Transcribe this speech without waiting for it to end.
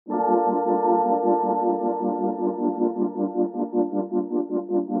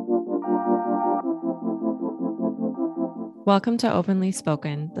Welcome to Openly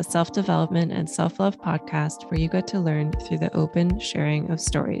Spoken, the self-development and self-love podcast where you get to learn through the open sharing of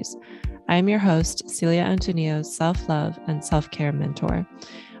stories. I am your host, Celia Antonio, self-love and self-care mentor.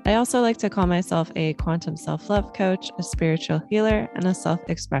 I also like to call myself a quantum self-love coach, a spiritual healer, and a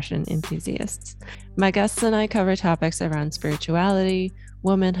self-expression enthusiast. My guests and I cover topics around spirituality,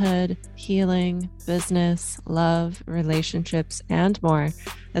 womanhood, healing, business, love, relationships, and more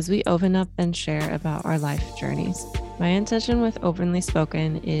as we open up and share about our life journeys. My intention with Openly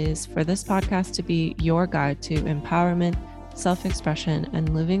Spoken is for this podcast to be your guide to empowerment, self-expression,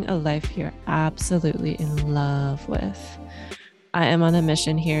 and living a life you're absolutely in love with. I am on a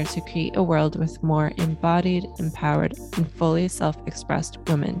mission here to create a world with more embodied, empowered, and fully self-expressed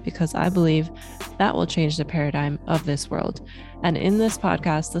women because I believe that will change the paradigm of this world. And in this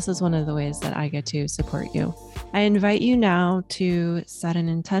podcast, this is one of the ways that I get to support you. I invite you now to set an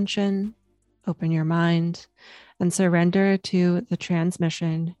intention, open your mind, and surrender to the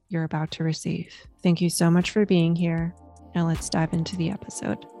transmission you're about to receive. Thank you so much for being here. Now let's dive into the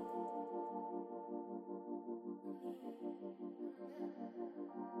episode.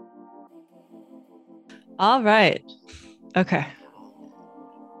 All right. Okay.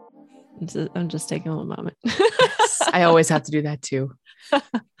 I'm just taking a little moment. I always have to do that too.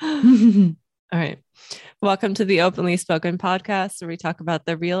 All right. Welcome to the Openly Spoken podcast, where we talk about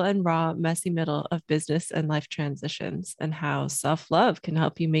the real and raw, messy middle of business and life transitions and how self-love can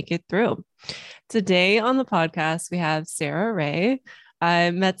help you make it through. Today on the podcast, we have Sarah Ray.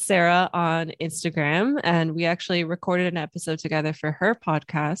 I met Sarah on Instagram, and we actually recorded an episode together for her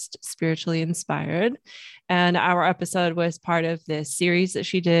podcast, Spiritually Inspired. And our episode was part of this series that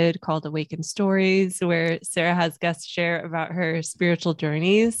she did called Awaken Stories, where Sarah has guests share about her spiritual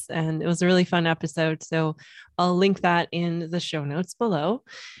journeys. And it was a really fun episode. So I'll link that in the show notes below.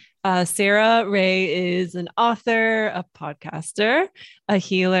 Sarah Ray is an author, a podcaster, a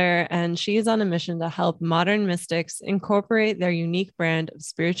healer, and she is on a mission to help modern mystics incorporate their unique brand of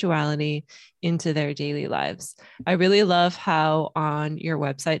spirituality into their daily lives. I really love how on your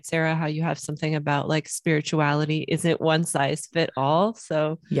website, Sarah, how you have something about like spirituality isn't one size fit all.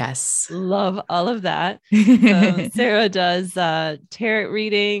 So yes, love all of that. So Sarah does tarot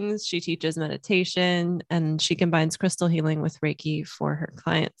readings. She teaches meditation, and she combines crystal healing with Reiki for her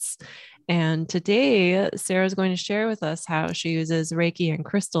clients. And today, Sarah's going to share with us how she uses Reiki and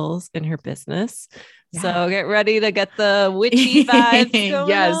crystals in her business. Yeah. So get ready to get the witchy vibes going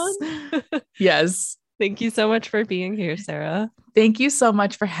yes. on. Yes. Thank you so much for being here, Sarah. Thank you so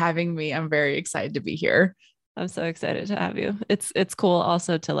much for having me. I'm very excited to be here. I'm so excited to have you. It's cool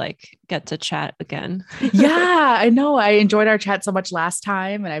also to like get to chat again. Yeah, I know. I enjoyed our chat so much last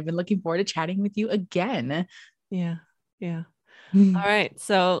time, and I've been looking forward to chatting with you again. Yeah. Yeah. All right.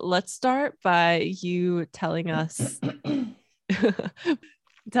 So let's start by you telling us,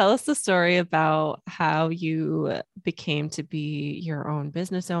 tell us the story about how you became to be your own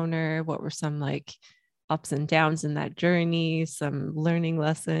business owner. What were some like ups and downs in that journey, some learning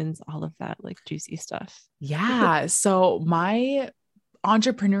lessons, all of that like juicy stuff. Yeah. So my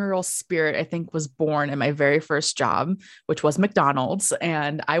entrepreneurial spirit, I think, was born in my very first job, which was McDonald's.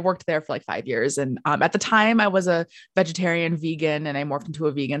 And I worked there for like 5 years. And at the time I was a vegetarian vegan, and I morphed into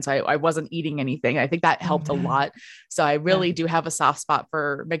a vegan. So I wasn't eating anything. I think that helped a lot. So I really do have a soft spot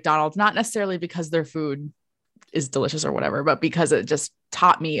for McDonald's, not necessarily because their food is delicious or whatever, but because it just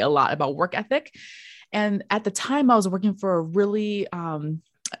taught me a lot about work ethic. And at the time I was working for a really,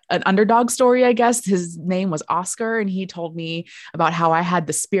 an underdog story, I guess. His name was Oscar, and he told me about how I had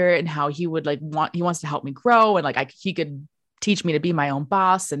the spirit and how he would he wants to help me grow, and like he could teach me to be my own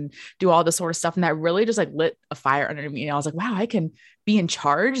boss and do all this sort of stuff. And that really just like lit a fire under me. And I was like, wow, I can be in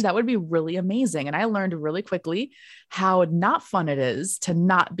charge. That would be really amazing. And I learned really quickly how not fun it is to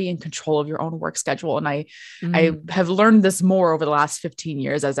not be in control of your own work schedule. And I have learned this more over the last 15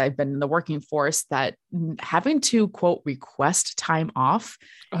 years as I've been in the working force, that having to quote request time off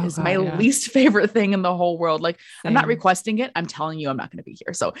is my least favorite thing in the whole world. Like I'm not requesting it. I'm telling you, I'm not going to be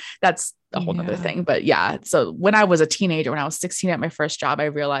here. So that's a whole nother thing. But yeah. So when I was a teenager, when I was 16 at my first job, I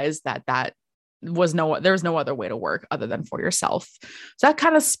realized that there was no other way to work other than for yourself. So that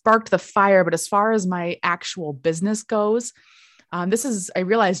kind of sparked the fire. But as far as my actual business goes, I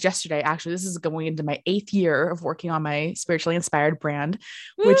realized yesterday, actually, this is going into my 8th year of working on my Spiritually Inspired brand,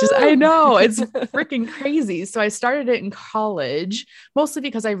 which is, I know, it's freaking crazy. So I started it in college, mostly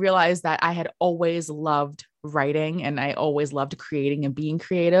because I realized that I had always loved writing, and I always loved creating and being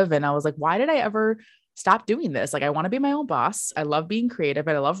creative. And I was like, why did I ever stop doing this? Like, I want to be my own boss. I love being creative,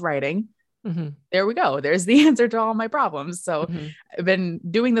 and I love writing. There we go. There's the answer to all my problems. So Mm-hmm. I've been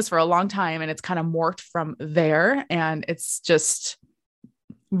doing this for a long time and it's kind of morphed from there. And it's just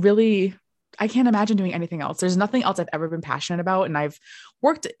really, I can't imagine doing anything else. There's nothing else I've ever been passionate about. And I've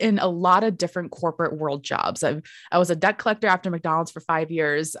worked in a lot of different corporate world jobs. I was a debt collector after McDonald's for 5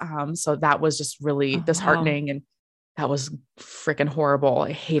 years. So that was just really disheartening. And that was freaking horrible.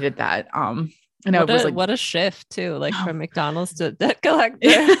 I hated that. And I was like, what a shift too, like from McDonald's to debt collector.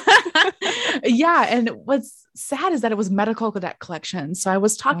 Yeah. And what's sad is that it was medical debt collection. So I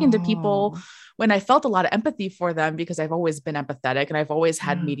was talking to people when I felt a lot of empathy for them because I've always been empathetic and I've always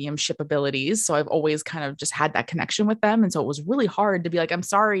had mediumship abilities. So I've always kind of just had that connection with them. And so it was really hard to be like, I'm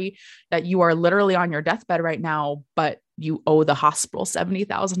sorry that you are literally on your deathbed right now, but you owe the hospital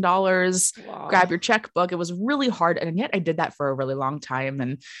 $70,000. Wow. Grab your checkbook. It was really hard. And yet I did that for a really long time.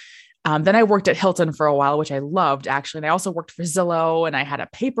 And then I worked at Hilton for a while, which I loved actually. And I also worked for Zillow and I had a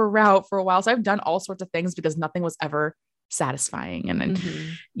paper route for a while. So I've done all sorts of things because nothing was ever satisfying. And then,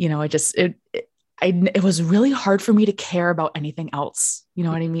 you know, it was really hard for me to care about anything else. You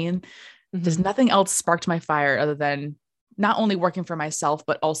know what I mean? There's nothing else sparked my fire other than not only working for myself,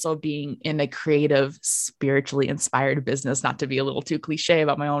 but also being in a creative, spiritually inspired business, not to be a little too cliche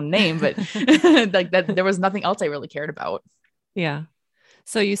about my own name, but like that, there was nothing else I really cared about. Yeah.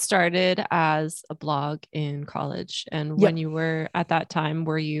 So you started as a blog in college, and when you were at that time,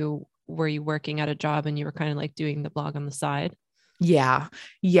 were you working at a job and you were kind of like doing the blog on the side? Yeah.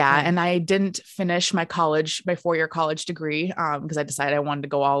 And I didn't finish my 4-year college degree because I decided I wanted to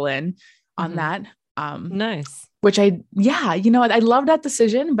go all in on that. Nice. Which I love that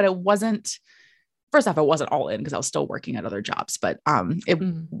decision, but it wasn't. First off, I wasn't all in because I was still working at other jobs, but it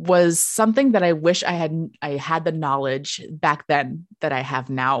was something that I wish I had the knowledge back then that I have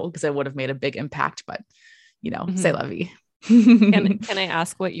now, because I would have made a big impact, but c'est la vie. Can I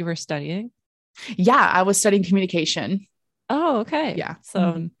ask what you were studying? Yeah, I was studying communication. Oh, okay. Yeah.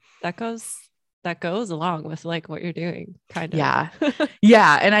 So that goes along with like what you're doing, kind of. Yeah.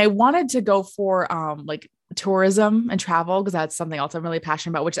 Yeah. And I wanted to go for like tourism and travel because that's something else I'm really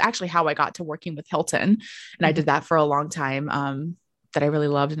passionate about, which is actually how I got to working with Hilton. And I did that for a long time that I really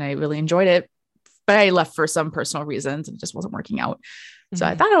loved and I really enjoyed it. But I left for some personal reasons and it just wasn't working out. So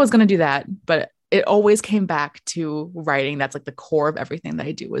I thought I was going to do that, but it always came back to writing. That's like the core of everything that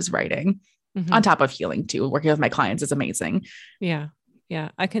I do is writing, on top of healing too. Working with my clients is amazing. Yeah.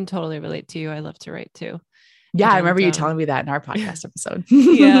 Yeah. I can totally relate to you. I love to write too. Yeah. I remember you telling me that in our podcast episode.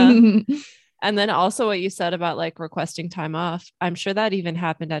 Yeah. And then also what you said about like requesting time off. I'm sure that even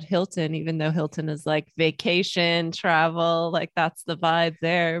happened at Hilton, even though Hilton is like vacation, travel, like that's the vibe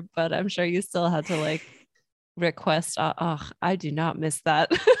there. But I'm sure you still had to like request. I do not miss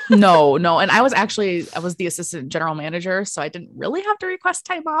that. No. And I was the assistant general manager. So I didn't really have to request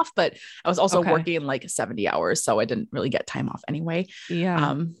time off, but I was also working like 70 hours. So I didn't really get time off anyway.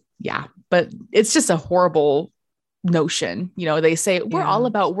 Yeah. Yeah. But it's just a horrible notion. They say we're all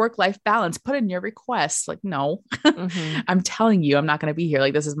about work-life balance. Put in your request. Like, no, I'm telling you, I'm not going to be here.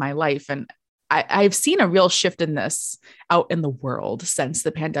 Like, this is my life. And I've seen a real shift in this out in the world since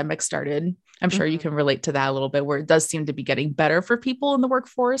the pandemic started. I'm sure you can relate to that a little bit, where it does seem to be getting better for people in the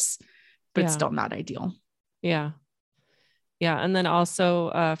workforce, but it's still not ideal. Yeah. Yeah. And then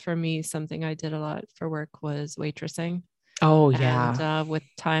also for me, something I did a lot for work was waitressing. Oh yeah. And with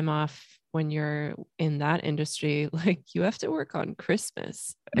time off, when you're in that industry, like you have to work on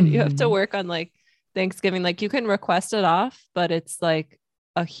Christmas and you have to work on like Thanksgiving. Like you can request it off, but it's like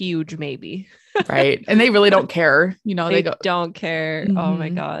a huge maybe. Right. And they really don't care. They don't care. Oh my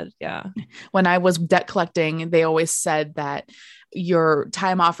God. Yeah. When I was debt collecting, they always said that your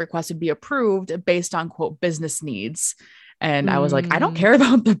time off request would be approved based on quote business needs. And I was like, I don't care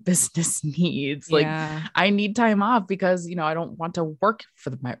about the business needs. Like I need time off because, I don't want to work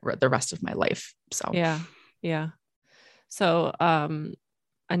for the rest of my life. So, yeah. Yeah. So,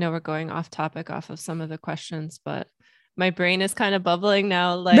 I know we're going off topic off of some of the questions, but my brain is kind of bubbling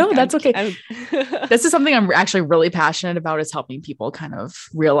now. Like, no, that's okay. This is something I'm actually really passionate about, is helping people kind of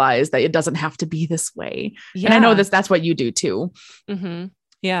realize that it doesn't have to be this way. Yeah. And I know that's what you do too.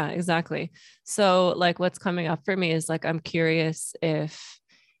 Yeah, exactly. So like what's coming up for me is like, I'm curious if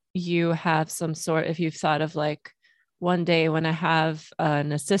you have if you've thought of like one day when I have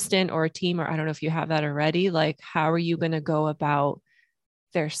an assistant or a team, or I don't know if you have that already, like how are you going to go about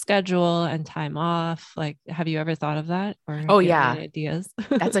their schedule and time off? Like, have you ever thought of that? Or oh yeah, any ideas?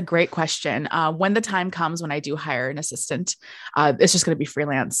 That's a great question. When the time comes when I do hire an assistant, it's just going to be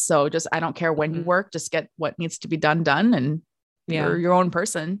freelance. So I don't care when you work, just get what needs to be done. And you're your own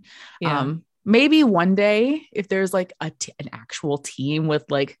person. maybe one day if there's like an actual team with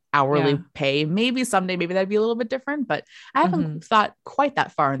like hourly pay, maybe someday, maybe that'd be a little bit different, but I haven't thought quite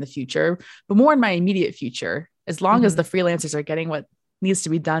that far in the future, but more in my immediate future, as long as the freelancers are getting what needs to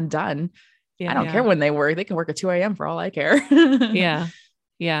be done. I don't care when they work. They can work at 2 a.m. for all I care. Yeah.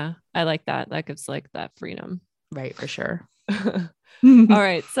 Yeah. I like that. That gives like that freedom. Right. For sure. All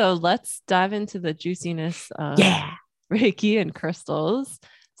right. So let's dive into the juiciness of Reiki and crystals.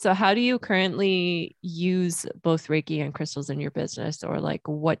 So how do you currently use both Reiki and crystals in your business, or like,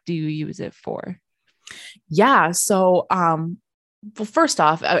 what do you use it for? Yeah. So, well, first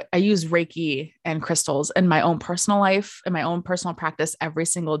off, I use Reiki and crystals in my own personal life, in my own personal practice every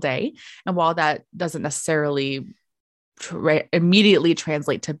single day. And while that doesn't necessarily immediately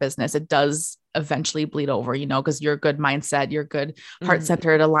translate to business, it does eventually bleed over, because your good mindset, your good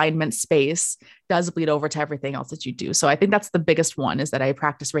heart-centered alignment space does bleed over to everything else that you do. So I think that's the biggest one, is that I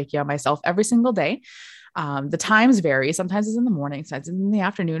practice Reiki on myself every single day. The times vary. Sometimes it's in the morning, sometimes it's in the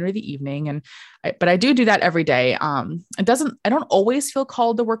afternoon or the evening. But I do that every day. I don't always feel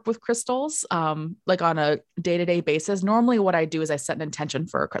called to work with crystals, like on a day-to-day basis. Normally what I do is I set an intention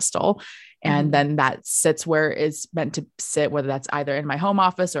for a crystal, and then that sits where it's meant to sit, whether that's either in my home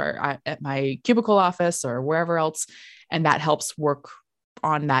office or at my cubicle office or wherever else. And that helps work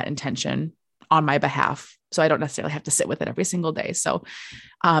on that intention on my behalf. So I don't necessarily have to sit with it every single day. So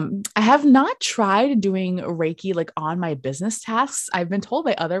I have not tried doing Reiki like on my business tasks. I've been told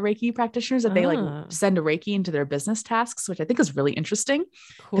by other Reiki practitioners that they like send a Reiki into their business tasks, which I think is really interesting,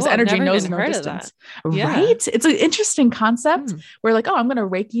 because energy knows no distance. Right? It's an interesting concept where like, oh, I'm going to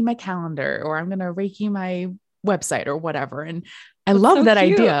Reiki my calendar, or I'm going to Reiki my website or whatever. And I love that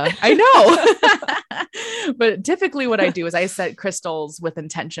idea. I know. But typically what I do is I set crystals with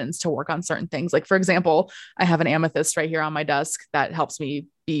intentions to work on certain things. Like, for example, I have an amethyst right here on my desk that helps me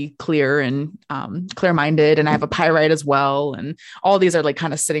be clear and clear-minded. And I have a pyrite as well. And all these are like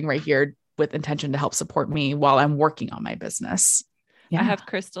kind of sitting right here with intention to help support me while I'm working on my business. Yeah. I have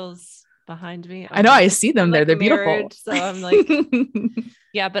crystals behind me. I know. I see them there. They're beautiful. So I'm like,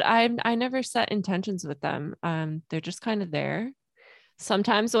 yeah, but I never set intentions with them. They're just kind of there.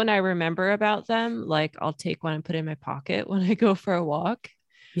 Sometimes when I remember about them, like I'll take one and put it in my pocket when I go for a walk.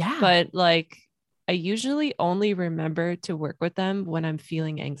 Yeah. But like, I usually only remember to work with them when I'm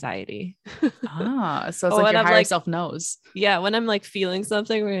feeling anxiety. So it's like your higher self knows. Yeah. When I'm like feeling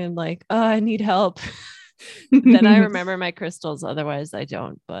something where I'm like, oh, I need help. Then I remember my crystals. Otherwise I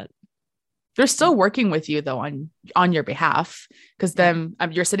don't, but they're still working with you though on your behalf, because then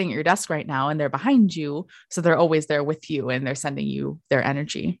you're sitting at your desk right now and they're behind you. So they're always there with you and they're sending you their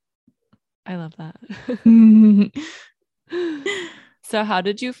energy. I love that. So how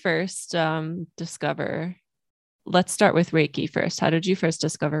did you first discover? Let's start with Reiki first. How did you first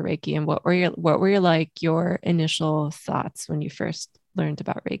discover Reiki, and what were your initial thoughts when you first learned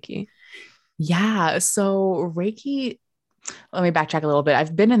about Reiki? Yeah. So Reiki, let me backtrack a little bit.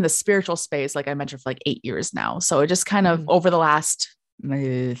 I've been in the spiritual space, like I mentioned, for like 8 years now. So it just kind of over the last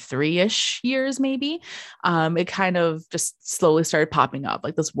 3-ish years, maybe, it kind of just slowly started popping up.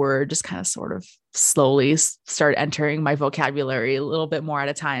 Like this word just kind of sort of slowly started entering my vocabulary a little bit more at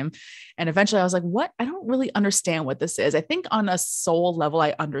a time. And eventually I was like, what? I don't really understand what this is. I think on a soul level,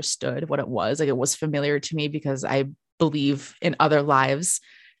 I understood what it was. Like it was familiar to me because I believe in other lives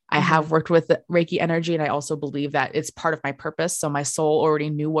I have worked with Reiki energy, and I also believe that it's part of my purpose. So my soul already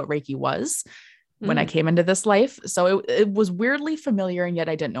knew what Reiki was when I came into this life. So it was weirdly familiar, and yet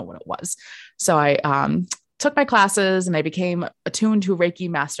I didn't know what it was. So I took my classes and I became attuned to Reiki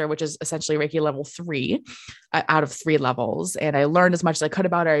Master, which is essentially Reiki level 3 out of 3 levels. And I learned as much as I could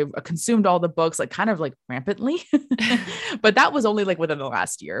about it. I consumed all the books, like kind of like rampantly, but that was only like within the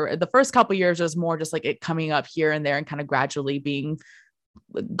last year. The first couple of years was more just like it coming up here and there and kind of gradually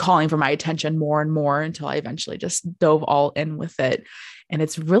calling for my attention more and more until I eventually just dove all in with it. And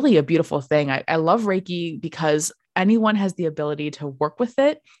it's really a beautiful thing. I love Reiki because anyone has the ability to work with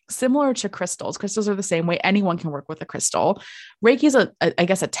it, similar to crystals. Crystals are the same way. Anyone can work with a crystal. Reiki is I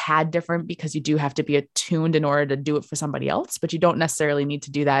guess a tad different because you do have to be attuned in order to do it for somebody else, but you don't necessarily need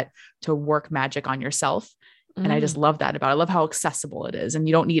to do that to work magic on yourself. And I just love that about it. I love how accessible it is, and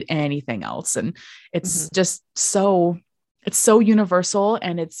you don't need anything else. And it's just it's so universal,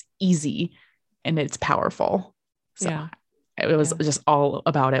 and it's easy, and it's powerful. So it was just all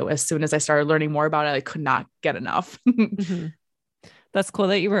about it. As soon as I started learning more about it, I could not get enough. That's cool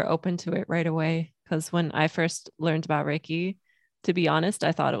that you were open to it right away. Because when I first learned about Reiki, To be honest,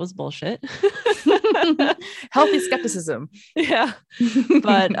 I thought it was bullshit. Healthy skepticism. Yeah.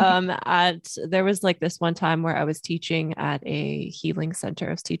 But there was like this one time where I was teaching at a healing center.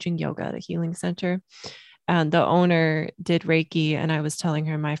 I was teaching yoga at a healing center. And the owner did Reiki, and I was telling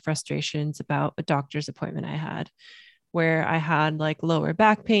her my frustrations about a doctor's appointment I had, where I had like lower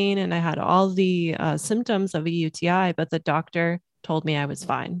back pain and I had all the symptoms of a UTI, but the doctor told me I was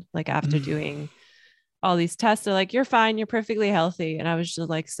fine. Like after doing all these tests, they're like, you're fine, you're perfectly healthy. And I was just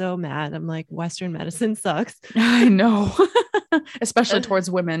like so mad. I'm like, Western medicine sucks. I know, especially towards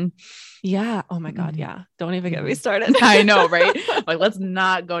women. Yeah. Oh my God. Yeah. Don't even get me started. I know, right? Like, let's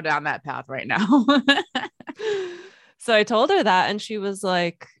not go down that path right now. So I told her that, and she was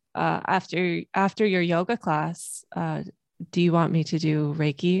like, after your yoga class, do you want me to do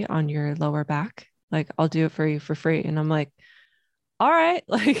Reiki on your lower back? Like, I'll do it for you for free. And I'm like, all right.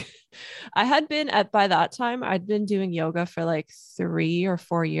 Like by that time, I'd been doing yoga for like 3 or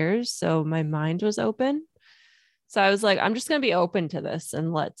 4 years. So my mind was open. So I was like, I'm just going to be open to this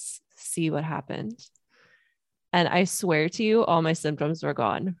and let's see what happens. And I swear to you, all my symptoms were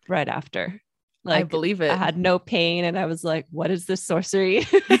gone right after. Like, I believe it. I had no pain, and I was like, what is this sorcery?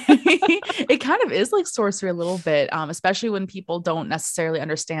 It kind of is like sorcery a little bit, especially when people don't necessarily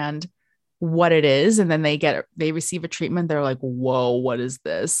understand what it is. And then they receive a treatment. They're like, whoa, what is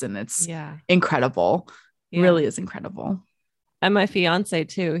this? And it's incredible. Yeah. Really is incredible. And my fiance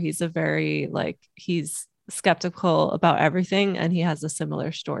too, he's skeptical about everything. And he has a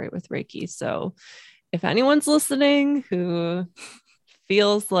similar story with Reiki. So if anyone's listening who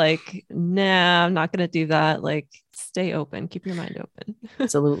feels like, nah, I'm not going to do that, like, stay open, keep your mind open.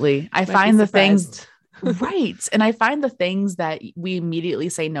 Absolutely. I find the things right. And I find the things that we immediately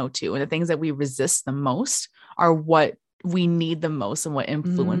say no to and the things that we resist the most are what we need the most and what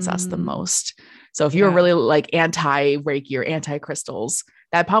influence us the most. So if you're really like anti Reiki or anti crystals,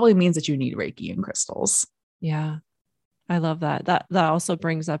 that probably means that you need Reiki and crystals. Yeah. I love that. That also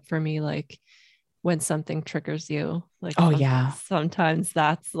brings up for me, like, when something triggers you, like, sometimes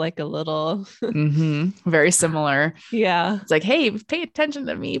that's like a little very similar. Yeah. It's like, hey, pay attention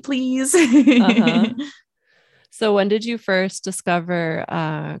to me, please. So when did you first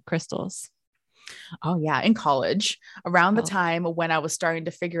discover crystals? Oh yeah. In college, around the time when I was starting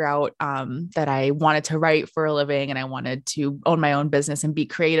to figure out that I wanted to write for a living and I wanted to own my own business and be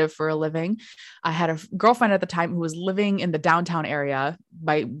creative for a living. I had a girlfriend at the time who was living in the downtown area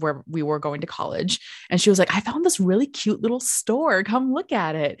by where we were going to college. And she was like, I found this really cute little store. Come look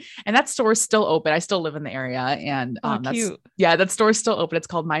at it. And that store is still open. I still live in the area. And that store is still open. It's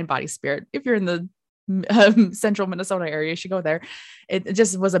called Mind, Body, Spirit. If you're in the central Minnesota area, you should go there. It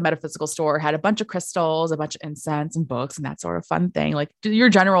just was a metaphysical store, had a bunch of crystals, a bunch of incense and books and that sort of fun thing, like your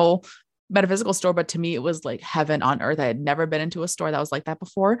general metaphysical store. But to me, it was like heaven on earth. I had never been into a store that was like that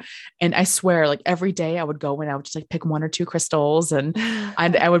before. And I swear, like every day I would go and I would just like pick 1 or 2 crystals and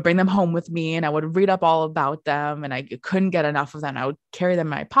I would bring them home with me and I would read up all about them. And I couldn't get enough of them. I would carry them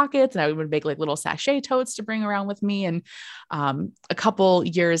in my pockets and I would make like little sachet totes to bring around with me. And a couple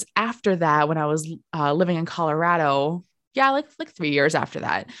years after that, when I was living in Colorado, like 3 years after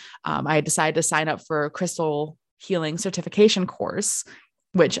that, I decided to sign up for a crystal healing certification course,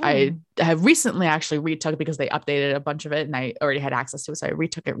 which I have recently actually retook because they updated a bunch of it and I already had access to it. So I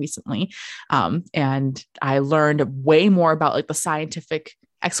retook it recently. And I learned way more about like the scientific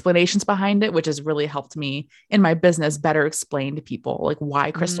explanations behind it, which has really helped me in my business better explain to people like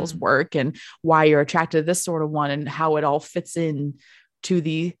why crystals work and why you're attracted to this sort of one and how it all fits in to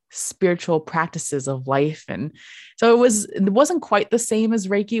the spiritual practices of life. And so it wasn't quite the same as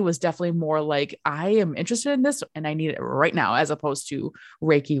Reiki. It was definitely more like, I am interested in this and I need it right now, as opposed to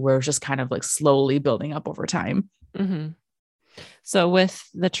Reiki, where it's just kind of like slowly building up over time. So with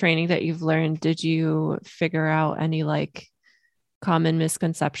the training that you've learned, did you figure out any like common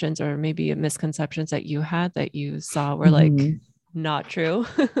misconceptions or maybe misconceptions that you had that you saw were like not true?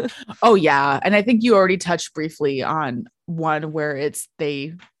 Oh yeah. And I think you already touched briefly on one where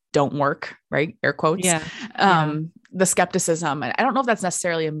they don't work, right? Air quotes. The skepticism. And I don't know if that's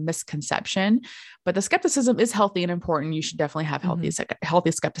necessarily a misconception, but the skepticism is healthy and important. You should definitely have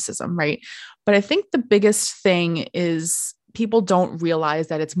healthy skepticism, right? But I think the biggest thing is people don't realize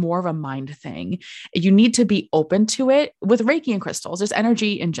that it's more of a mind thing. You need to be open to it. With Reiki and crystals, there's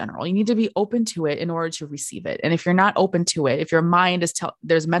energy in general. You need to be open to it in order to receive it. And if you're not open to it, if your mind is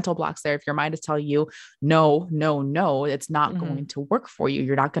there's mental blocks there. If your mind is telling you, no, it's not going to work for you.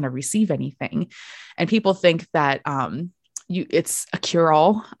 You're not going to receive anything. And people think that, it's a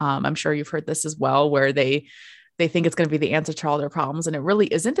cure-all. I'm sure you've heard this as well, where they they think it's going to be the answer to all their problems. And it really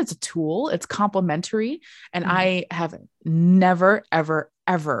isn't. It's a tool. It's complementary. And I have never, ever,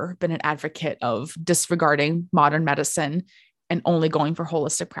 ever been an advocate of disregarding modern medicine and only going for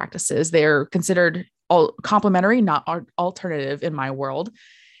holistic practices. They're considered all complementary, not alternative in my world.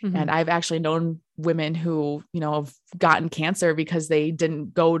 And I've actually known women who, have gotten cancer because they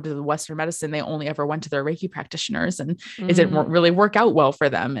didn't go to the Western medicine. They only ever went to their Reiki practitioners, and it didn't really work out well for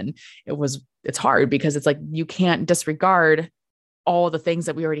them. And it's hard because it's like, you can't disregard all the things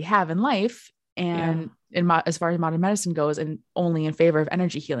that we already have in life. And as far as modern medicine goes, and only in favor of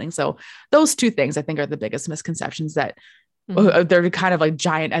energy healing. So those two things I think are the biggest misconceptions that they're kind of like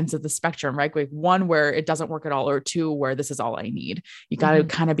giant ends of the spectrum, right? Like one where it doesn't work at all, or two where this is all I need. You got to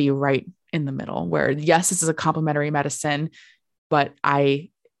kind of be right in the middle where, yes, this is a complementary medicine, but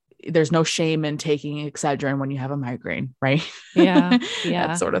there's no shame in taking Excedrin when you have a migraine, right? Yeah.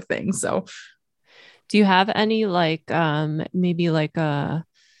 That sort of thing. So do you have any maybe like a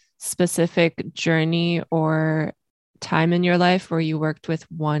specific journey or time in your life where you worked with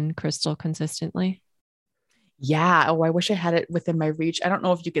one crystal consistently? Yeah. Oh, I wish I had it within my reach. I don't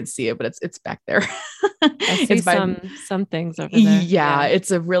know if you can see it, but it's back there. I see some things over there. Yeah. It's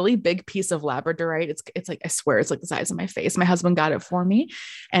a really big piece of labradorite. It's like, I swear it's like the size of my face. My husband got it for me,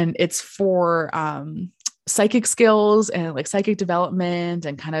 and it's for, psychic skills and like psychic development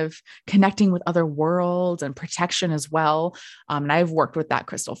and kind of connecting with other worlds and protection as well. And I've worked with that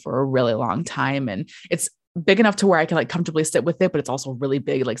crystal for a really long time, and it's big enough to where I can like comfortably sit with it, but it's also really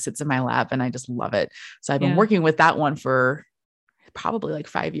big, like sits in my lap, and I just love it. So I've been working with that one for probably like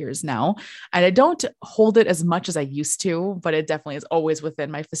 5 years now. And I don't hold it as much as I used to, but it definitely is always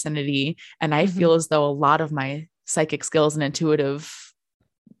within my vicinity. And I feel as though a lot of my psychic skills and intuitive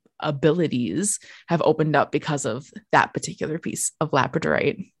abilities have opened up because of that particular piece of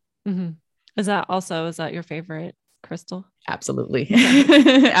labradorite. Is that your favorite crystal? Absolutely.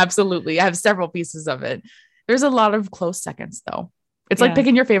 Absolutely. I have several pieces of it. There's a lot of close seconds though. It's like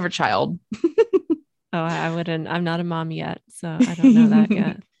picking your favorite child. I wouldn't, I'm not a mom yet, so I don't know that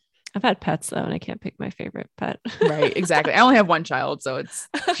yet. I've had pets though, and I can't pick my favorite pet. Right. Exactly. I only have one child, so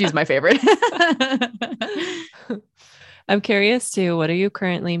she's my favorite. I'm curious too, what are you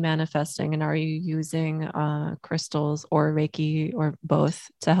currently manifesting, and are you using crystals or Reiki or both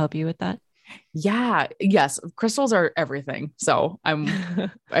to help you with that? Yeah. Yes. Crystals are everything. So I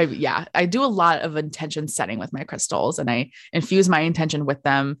do a lot of intention setting with my crystals, and I infuse my intention with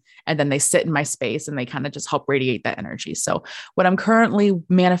them, and then they sit in my space and they kind of just help radiate that energy. So what I'm currently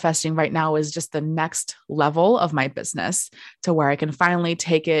manifesting right now is just the next level of my business, to where I can finally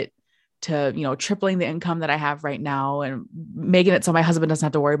take it to, tripling the income that I have right now, and making it so my husband doesn't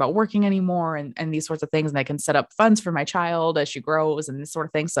have to worry about working anymore, and these sorts of things. And I can set up funds for my child as she grows and this sort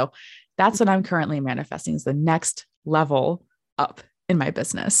of thing. So that's what I'm currently manifesting, is the next level up in my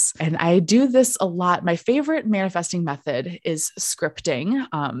business. And I do this a lot. My favorite manifesting method is scripting,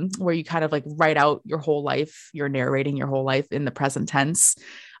 where you kind of like write out your whole life. You're narrating your whole life in the present tense.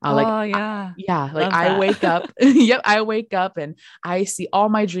 I wake up. I wake up and I see all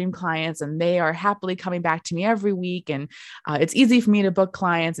my dream clients, and they are happily coming back to me every week. And it's easy for me to book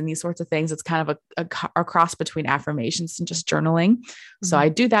clients and these sorts of things. It's kind of a cross between affirmations and just journaling. So I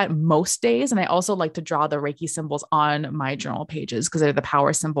do that most days. And I also like to draw the Reiki symbols on my journal pages, because they're the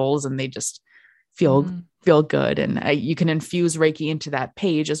power symbols and they just feel good. And you can infuse Reiki into that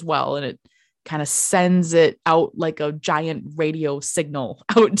page as well. And it kind of sends it out like a giant radio signal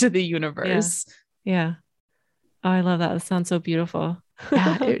out to the universe. Yeah. Oh, I love that. It sounds so beautiful.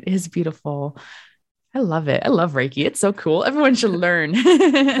 Yeah, it is beautiful. I love it. I love Reiki. It's so cool. Everyone should learn.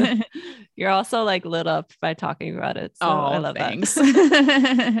 You're also like lit up by talking about it. So I love thanks.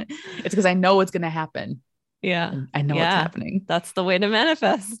 That. It's because I know it's going to happen. Yeah. I know it's happening. That's the way to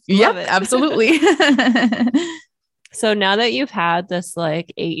manifest. Yep, absolutely. So now that you've had this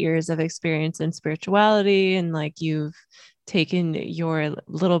like 8 years of experience in spirituality, and like you've taken your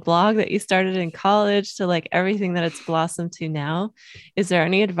little blog that you started in college to like everything that it's blossomed to now, is there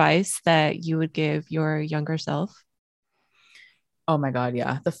any advice that you would give your younger self? Oh my God.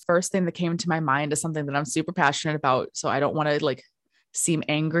 Yeah. The first thing that came to my mind is something that I'm super passionate about. So I don't want to like seem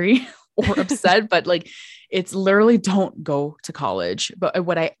angry or upset, but like, it's literally don't go to college. But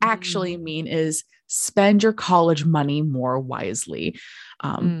what I actually mean is spend your college money more wisely.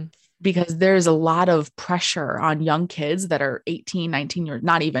 Because there's a lot of pressure on young kids that are 18, 19 years,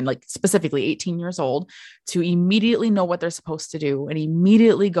 not even like specifically 18 years old, to immediately know what they're supposed to do and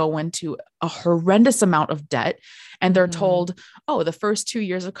immediately go into a horrendous amount of debt. And they're told, oh, the first 2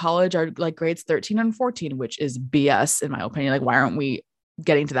 years of college are like grades 13 and 14, which is BS in my opinion. Like, why aren't we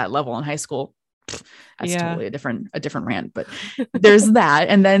getting to that level in high school? that's totally a different rant, but there's that.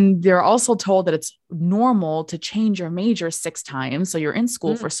 And then they're also told that it's normal to change your major 6 times. So you're in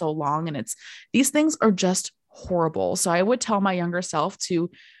school for so long, and these things are just horrible. So I would tell my younger self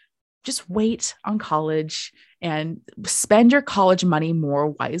to just wait on college and spend your college money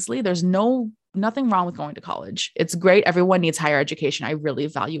more wisely. There's nothing wrong with going to college. It's great. Everyone needs higher education. I really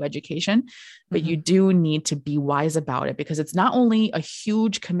value education, but you do need to be wise about it, because it's not only a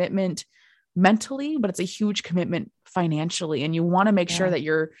huge commitment mentally, but it's a huge commitment financially. And you want to make sure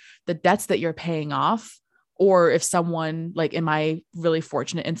that the debts that you're paying off, or if someone, like in my really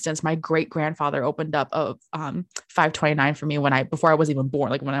fortunate instance, my great grandfather opened up a 529 for me before I was even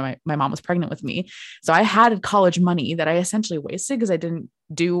born, like when my mom was pregnant with me. So I had college money that I essentially wasted because I didn't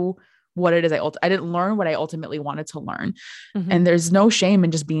do what it is. I didn't learn what I ultimately wanted to learn. And there's no shame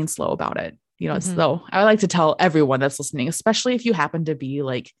in just being slow about it. So I like to tell everyone that's listening, especially if you happen to be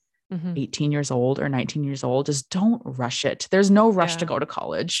like 18 years old or 19 years old, just don't rush it. There's no rush to go to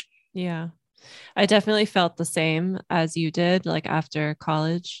college. Yeah. I definitely felt the same as you did. Like after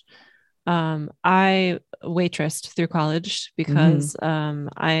college, I waitressed through college because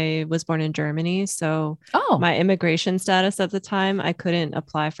I was born in Germany. So my immigration status at the time, I couldn't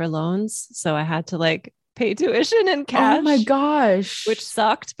apply for loans. So I had to like pay tuition in cash. Oh my gosh. Which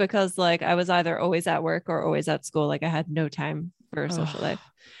sucked because like I was either always at work or always at school. Like I had no time for social life.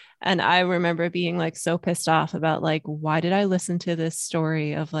 And I remember being like so pissed off about like, why did I listen to this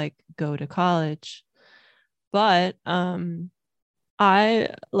story of like, go to college? But I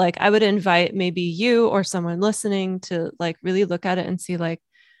would invite maybe you or someone listening to like really look at it and see like,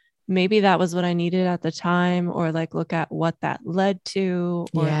 maybe that was what I needed at the time, or like look at what that led to,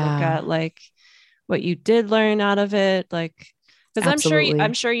 or look at like what you did learn out of it. Like, because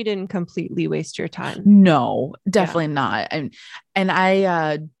I'm sure you didn't completely waste your time. No, definitely not. And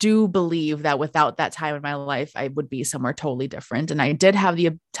I do believe that without that time in my life, I would be somewhere totally different. And I did have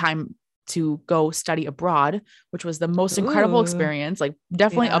the time to go study abroad, which was the most incredible experience. Like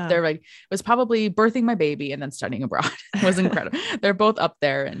definitely up there. Like it was probably birthing my baby and then studying abroad. It was incredible. They're both up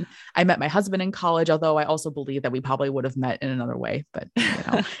there. And I met my husband in college, although I also believe that we probably would have met in another way, but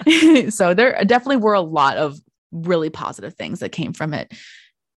so there definitely were a lot of really positive things that came from it.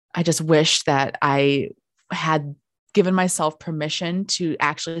 I just wish that I had given myself permission to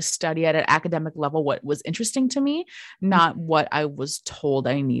actually study at an academic level what was interesting to me, not what I was told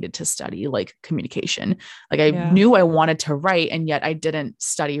I needed to study, like communication. Like I knew I wanted to write, and yet I didn't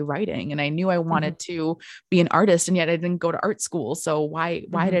study writing. And I knew I wanted to be an artist, and yet I didn't go to art school. So why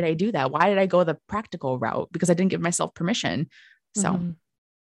did I do that? Why did I go the practical route? Because I didn't give myself permission. So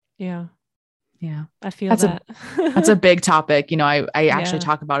yeah, I feel that's a big topic. I actually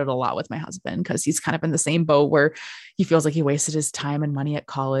talk about it a lot with my husband, because he's kind of in the same boat where he feels like he wasted his time and money at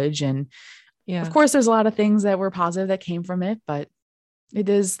college. And of course there's a lot of things that were positive that came from it, but it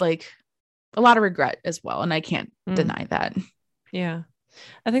is like a lot of regret as well. And I can't deny that. Yeah.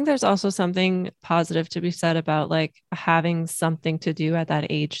 I think there's also something positive to be said about like having something to do at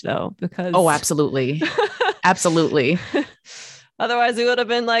that age though, because absolutely. Absolutely. Otherwise, we would have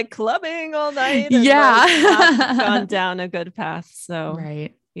been like clubbing all night. And not gone down a good path. So,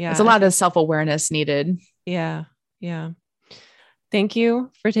 it's a lot of self-awareness needed. Yeah. Thank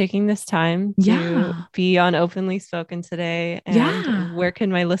you for taking this time to be on Openly Spoken today. And where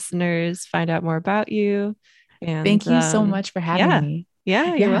can my listeners find out more about you? And thank you so much for having me.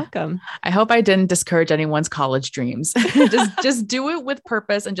 Yeah, you're welcome. I hope I didn't discourage anyone's college dreams. just do it with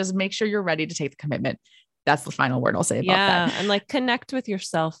purpose, and just make sure you're ready to take the commitment. That's the final word I'll say about that. And like connect with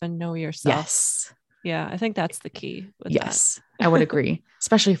yourself and know yourself. Yes. Yeah. I think that's the key. Yes, I would agree,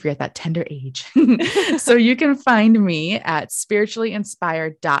 especially if you're at that tender age. So you can find me at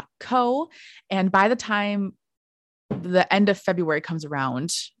spirituallyinspired.co. And by the time the end of February comes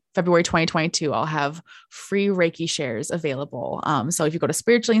around, February 2022, I'll have free Reiki shares available. So if you go to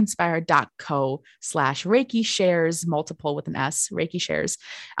spirituallyinspired.co/Reiki shares, multiple with an S, Reiki shares,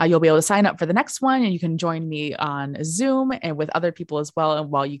 you'll be able to sign up for the next one, and you can join me on Zoom and with other people as well. And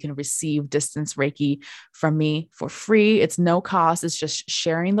while you can receive distance Reiki from me for free, it's no cost. It's just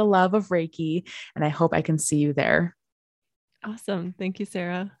sharing the love of Reiki. And I hope I can see you there. Awesome. Thank you,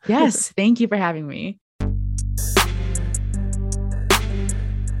 Sarah. Yes. Thank you for having me.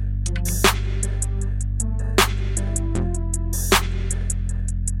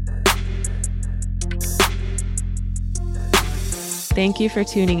 Thank you for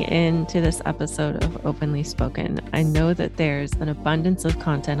tuning in to this episode of Openly Spoken. I know that there's an abundance of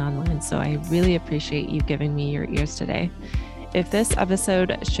content online, so I really appreciate you giving me your ears today. If this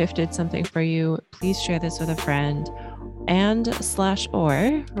episode shifted something for you, please share this with a friend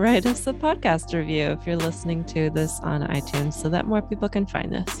and/or write us a podcast review if you're listening to this on iTunes so that more people can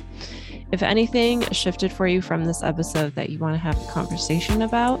find this. If anything shifted for you from this episode that you want to have a conversation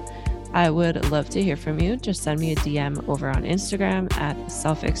about, I would love to hear from you. Just send me a DM over on Instagram at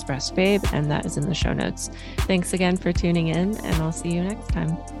selfexpressbabe, and that is in the show notes. Thanks again for tuning in, and I'll see you next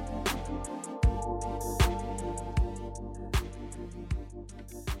time.